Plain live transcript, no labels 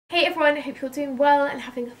Hey everyone, I hope you're doing well and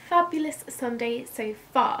having a fabulous Sunday so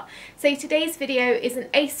far. So today's video is an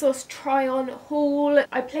ASOS try-on haul.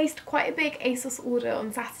 I placed quite a big ASOS order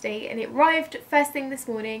on Saturday and it arrived first thing this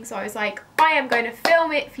morning, so I was like, I am going to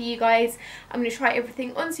film it for you guys. I'm going to try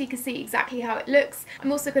everything on so you can see exactly how it looks.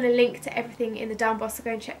 I'm also going to link to everything in the down bar, so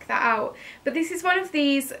go and check that out. But this is one of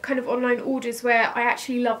these kind of online orders where I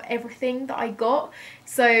actually love everything that I got.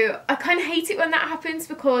 So I kind of hate it when that happens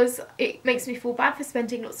because it makes me feel bad for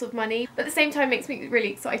spending lots of money, but at the same time makes me really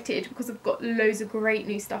excited because I've got loads of great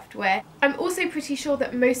new stuff to wear. I'm also pretty sure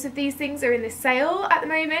that most of these things are in the sale at the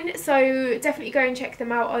moment, so definitely go and check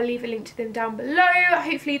them out. I'll leave a link to them down below.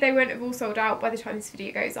 Hopefully they won't have all sold out by the time this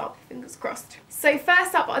video goes up, fingers crossed. So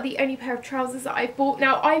first up are the only pair of trousers that I've bought.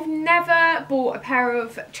 Now I've never bought a pair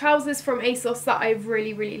of trousers from ASOS that I've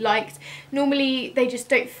really liked. Normally they just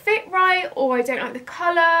don't fit right, or I don't like the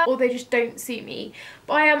colour, or they just don't suit me.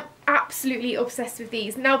 But I am absolutely obsessed with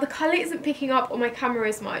these. Now the colour isn't picking up on my camera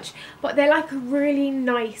as much, but they're like a really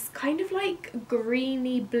nice kind of like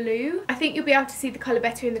greeny blue. I think you'll be able to see the colour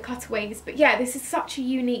better in the cutaways, but yeah, this is such a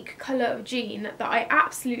unique colour of jean that I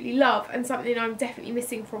absolutely love and something I'm definitely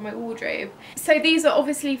missing from my wardrobe. So these are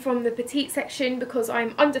obviously from the petite section because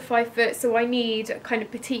I'm under 5 foot, so I need kind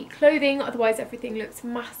of petite clothing, otherwise everything looks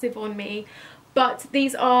massive on me. But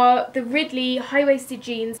these are the Ridley high-waisted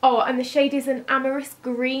jeans. Oh, and the shade is an amorous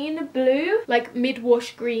green blue, like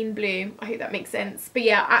mid-wash green blue. I hope that makes sense. But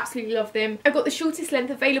yeah, absolutely love them. I've got the shortest length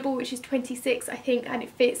available, which is 26, I think, and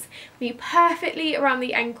it fits me perfectly around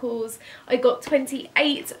the ankles. I got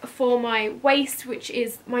 28 for my waist, which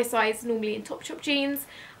is my size normally in Topshop jeans.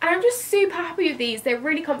 And I'm just super happy with these. They're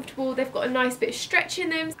really comfortable, they've got a nice bit of stretch in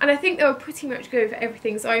them, and I think they'll pretty much go for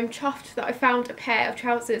everything, so I'm chuffed that I found a pair of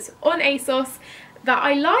trousers on ASOS that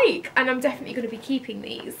I like, and I'm definitely going to be keeping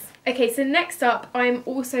these. Okay, so next up, I'm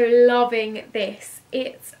also loving this.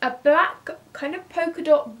 It's a black kind of polka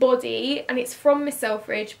dot body, and it's from Miss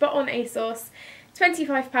Selfridge, but on ASOS.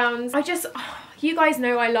 £25. I just, you guys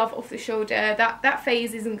know I love off the shoulder. That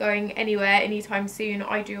phase isn't going anywhere anytime soon.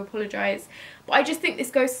 I do apologise. But I just think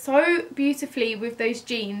this goes so beautifully with those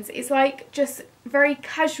jeans. It's like just very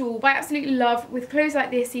casual, but I absolutely love with clothes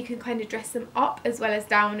like this you can kind of dress them up as well as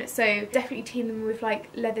down. So definitely team them with like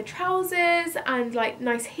leather trousers and like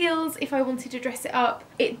nice heels if I wanted to dress it up.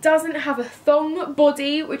 It doesn't have a thong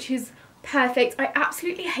body, which is perfect. I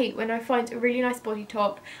absolutely hate when I find a really nice body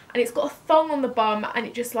top and it's got a thong on the bum and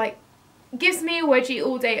it just like gives me a wedgie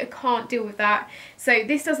all day. I can't deal with that. So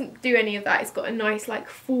this doesn't do any of that. It's got a nice like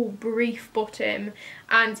full brief bottom,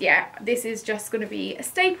 and yeah, this is just going to be a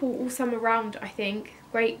staple all summer round, I think.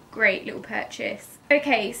 Great little purchase.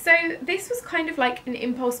 Okay, so this was kind of like an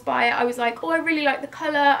impulse buy. I was like, oh, I really like the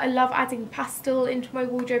colour. I love adding pastel into my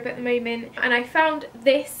wardrobe at the moment. And I found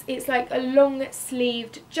this. It's like a long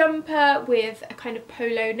sleeved jumper with a kind of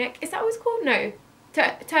polo neck. Is that what it's called? No.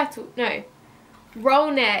 Turtle? No.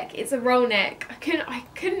 Roll neck. It's a roll neck. I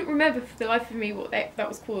couldn't remember for the life of me what that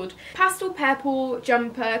was called. Pastel purple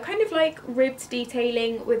jumper, kind of like ribbed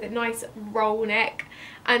detailing with a nice roll neck,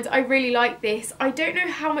 and I really like this. I don't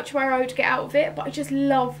know how much wear I would get out of it, but I just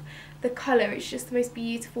love the colour. It's just the most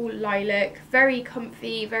beautiful lilac, very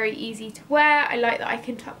comfy, very easy to wear. I like that I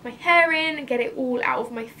can tuck my hair in and get it all out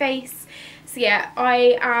of my face. So yeah,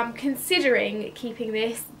 I am considering keeping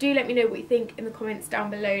this. Do let me know what you think in the comments down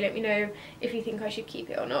below. Let me know if you think I should keep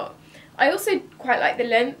it or not. I also quite like the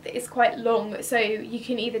length. It's quite long, so you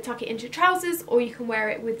can either tuck it into trousers or you can wear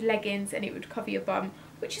it with leggings and it would cover your bum,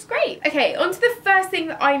 which is great. Okay, on to the first thing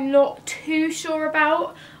that I'm not too sure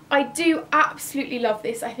about. I do absolutely love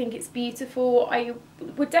this. I think it's beautiful. I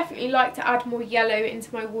would definitely like to add more yellow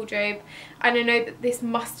into my wardrobe, and I know that this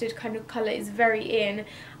mustard kind of colour is very in,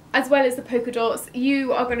 as well as the polka dots.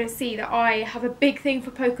 You are going to see that I have a big thing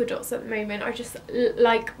for polka dots at the moment. I just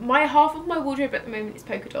like, my half of my wardrobe at the moment is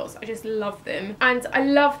polka dots. I just love them, and I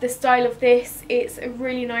love the style of this. It's a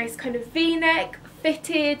really nice kind of v-neck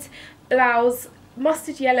fitted blouse,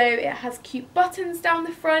 mustard yellow. It has cute buttons down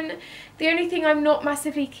the front. The only thing I'm not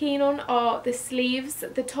massively keen on are the sleeves.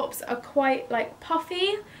 The tops are quite like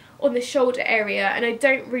puffy on the shoulder area, and I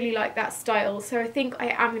don't really like that style, so I think I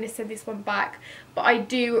am going to send this one back, but I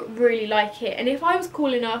do really like it, and if I was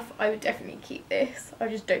cool enough I would definitely keep this. I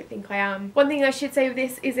just don't think I am. One thing I should say with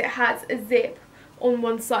this is it has a zip on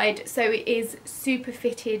one side, so it is super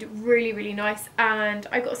fitted, really nice, and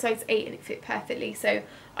I got a size 8 and it fit perfectly, so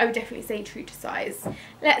I would definitely say true to size.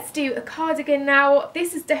 Let's do a cardigan now.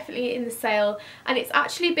 This is definitely in the sale, and it's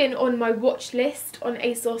actually been on my watch list on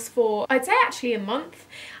ASOS for, I'd say actually a month,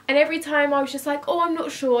 and every time I was just like, oh, I'm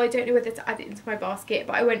not sure, I don't know whether to add it into my basket,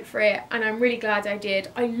 but I went for it and I'm really glad I did.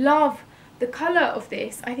 I love The colour of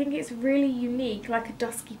this, I think it's really unique, like a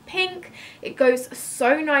dusky pink. It goes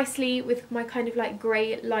so nicely with my kind of like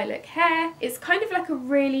grey lilac hair. It's kind of like a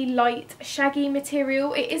really light shaggy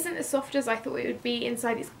material. It isn't as soft as I thought it would be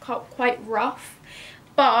inside. It's quite rough.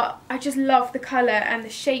 But I just love the colour and the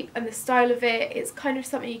shape and the style of it. It's kind of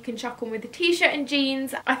something you can chuck on with a t-shirt and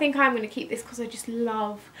jeans. I think I'm going to keep this because I just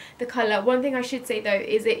love the colour. One thing I should say though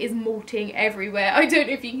is it is molting everywhere. I don't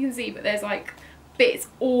know if you can see, but there's like bits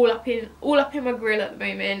all up in my grill at the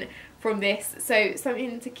moment from this, so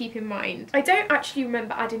something to keep in mind. I don't actually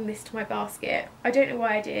remember adding this to my basket. I don't know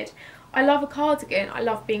why I did. I love a cardigan. I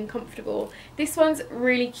love being comfortable. This one's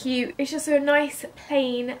really cute. It's just a nice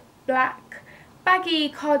plain black baggy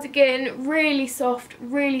cardigan, really soft,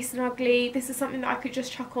 really snuggly. This is something that I could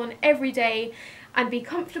just chuck on every day and be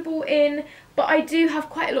comfortable in. But I do have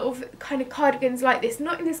quite a lot of kind of cardigans like this,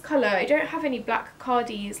 not in this colour. I don't have any black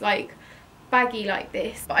cardies like baggy like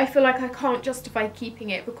this, but I feel like I can't justify keeping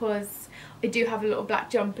it because I do have a lot of black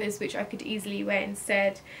jumpers which I could easily wear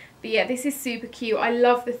instead. But yeah, this is super cute. I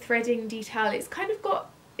love the threading detail. It's kind of got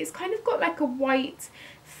like a white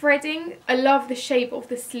threading. I love the shape of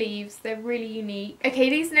the sleeves, they're really unique. Okay,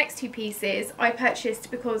 these next two pieces I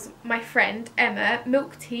purchased because my friend Emma,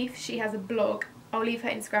 Milk Teeth, she has a blog, I'll leave her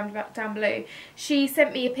Instagram down below. She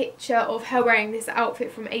sent me a picture of her wearing this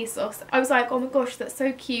outfit from ASOS. I was like, oh my gosh, that's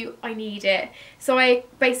so cute, I need it. So I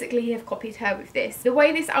basically have copied her with this. The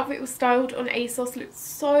way this outfit was styled on ASOS looked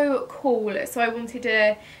so cool, so I wanted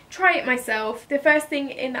to try it myself. The first thing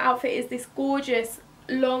in the outfit is this gorgeous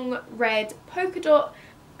long red polka dot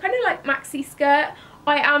kind of like maxi skirt.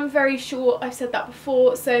 I am very short, I've said that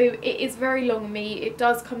before, so it is very long on me. It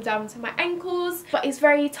does come down to my ankles, but it's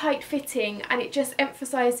very tight fitting and it just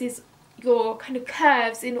emphasises your kind of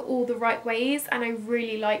curves in all the right ways, and I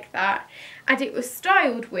really like that. And it was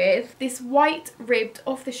styled with this white ribbed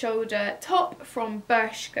off the shoulder top from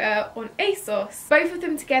Bershka on ASOS. Both of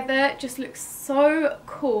them together just look so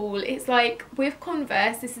cool. It's like with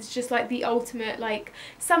Converse, this is just like the ultimate like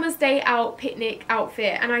summer's day out picnic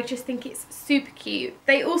outfit, and I just think it's super cute.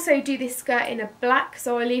 They also do this skirt in a black,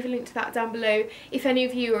 so I'll leave a link to that down below. If any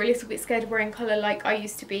of you are a little bit scared of wearing colour like I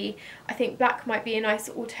used to be, I think black might be a nice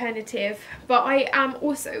alternative. But I am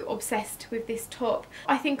also obsessed with this top.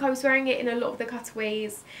 I think I was wearing it in a lot of the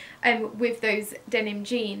cutaways with those denim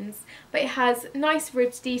jeans, but it has nice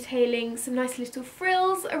ribbed detailing, some nice little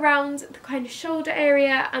frills around the kind of shoulder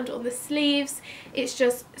area and on the sleeves. It's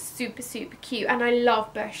just super cute, and I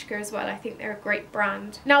love Bershka as well. I think they're a great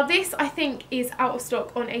brand. Now this I think is out of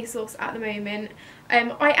stock on ASOS at the moment.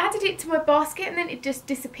 I added it to my basket and then it just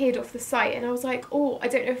disappeared off the site, and I was like, oh, I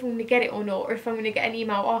don't know if I'm going to get it or not, or if I'm going to get an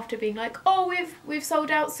email after being like, oh, we've sold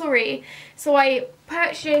out, sorry. So I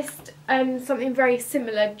purchased something very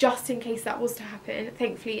similar just in case that was to happen.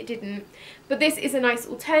 Thankfully it didn't. But this is a nice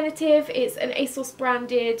alternative. It's an ASOS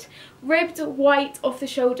branded ribbed white off the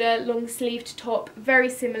shoulder long sleeved top, very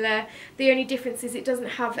similar. The only difference is it doesn't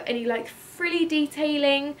have any like frilly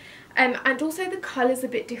detailing. And also the colour's a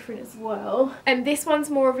bit different as well. And this one's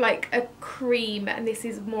more of like a cream and this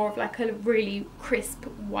is more of like a really crisp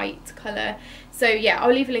white colour. So yeah,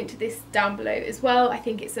 I'll leave a link to this down below as well. I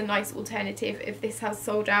think it's a nice alternative if this has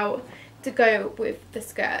sold out to go with the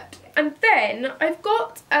skirt. And then I've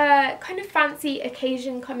got a kind of fancy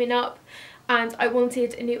occasion coming up and I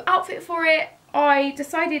wanted a new outfit for it. I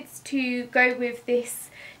decided to go with this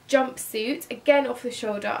jumpsuit, again off the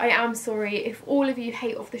shoulder. I am sorry if all of you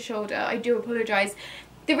hate off the shoulder, I do apologise.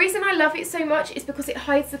 The reason I love it so much is because it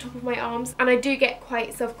hides the top of my arms, and I do get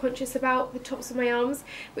quite self-conscious about the tops of my arms,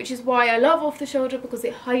 which is why I love off the shoulder, because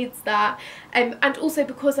it hides that, and also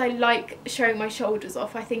because I like showing my shoulders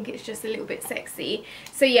off. I think it's just a little bit sexy.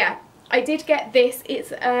 So yeah, I did get this.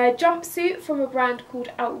 It's a jumpsuit from a brand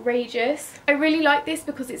called Outrageous. I really like this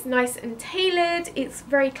because it's nice and tailored. It's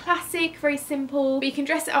very classic, very simple, but you can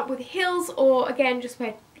dress it up with heels or again just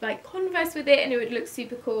wear like Converse with it and it would look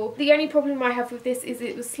super cool. The only problem I have with this is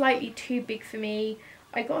it was slightly too big for me.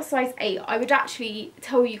 I got a size 8. I would actually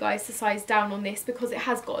tell you guys to size down on this because it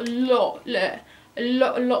has got a lot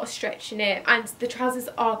of stretch in it, and the trousers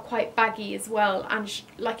are quite baggy as well, and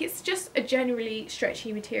like it's just a generally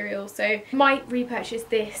stretchy material, so might repurchase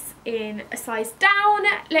this in a size down.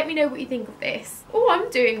 Let me know what you think of this. Oh, I'm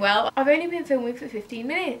doing well. I've only been filming for 15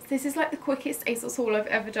 minutes. This is like the quickest ASOS haul I've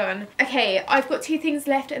ever done. Okay, I've got 2 things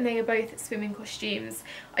left and they are both swimming costumes.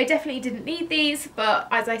 I definitely didn't need these, but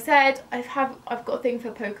as I said, I've got a thing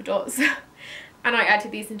for polka dots and I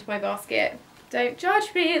added these into my basket. Don't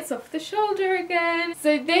judge me, it's off the shoulder again.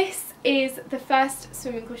 So this is the first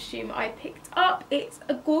swimming costume I picked up. It's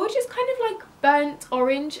a gorgeous kind of like burnt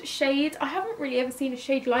orange shade. I haven't really ever seen a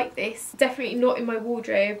shade like this. Definitely not in my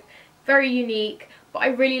wardrobe. Very unique. But I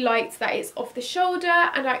really liked that it's off the shoulder,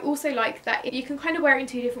 and I also like that you can kind of wear it in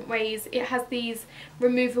two different ways. It has these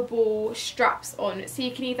removable straps on, so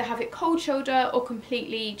you can either have it cold shoulder or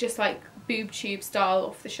completely just like boob tube style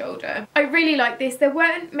off the shoulder. I really like this. There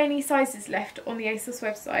weren't many sizes left on the ASOS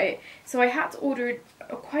website, so I had to order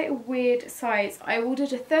quite a weird size. I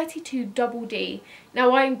ordered a 32 double D.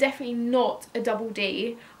 Now I'm definitely not a double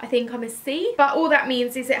D. I think I'm a C, but all that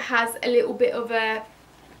means is it has a little bit of a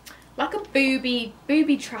like a booby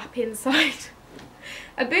trap inside.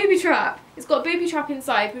 A booby trap. It's got a booby trap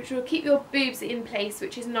inside which will keep your boobs in place,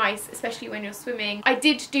 which is nice, especially when you're swimming. I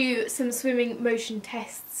did do some swimming motion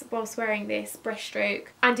tests whilst wearing this breaststroke,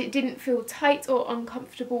 and it didn't feel tight or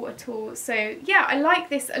uncomfortable at all. So yeah, I like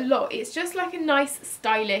this a lot. It's just like a nice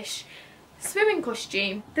stylish swimming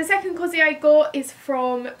costume. The second cozy I got is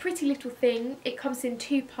from Pretty Little Thing. It comes in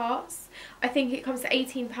 2 parts. I think it comes to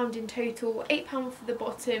 £18 in total, £8 for the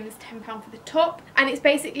bottoms, £10 for the top, and it's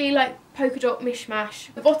basically like polka dot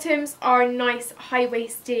mishmash. The bottoms are a nice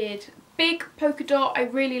high-waisted big polka dot. I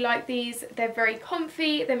really like these. They're very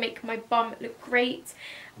comfy, they make my bum look great,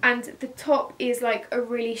 and the top is like a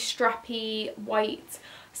really strappy white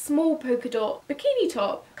small polka dot bikini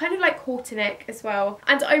top, kind of like halter neck as well,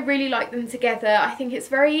 and I really like them together. I think it's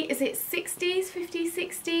very, is it 60s, 50s,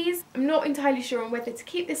 60s? I'm not entirely sure on whether to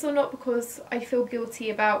keep this or not because I feel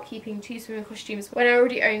guilty about keeping 2 swimming costumes when I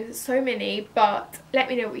already own so many, but let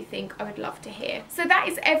me know what you think. I would love to hear. So that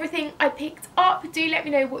is everything I picked up. Do let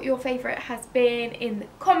me know what your favourite has been in the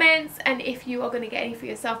comments, and if you are going to get any for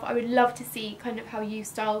yourself, I would love to see kind of how you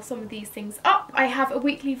style some of these things up. I have a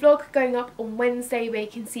weekly vlog going up on Wednesday where you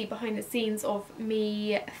can see behind the scenes of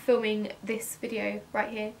me filming this video right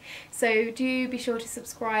here, so do be sure to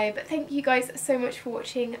subscribe. Thank you guys so much for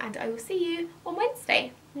watching, and I will see you on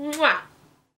Wednesday. Mwah!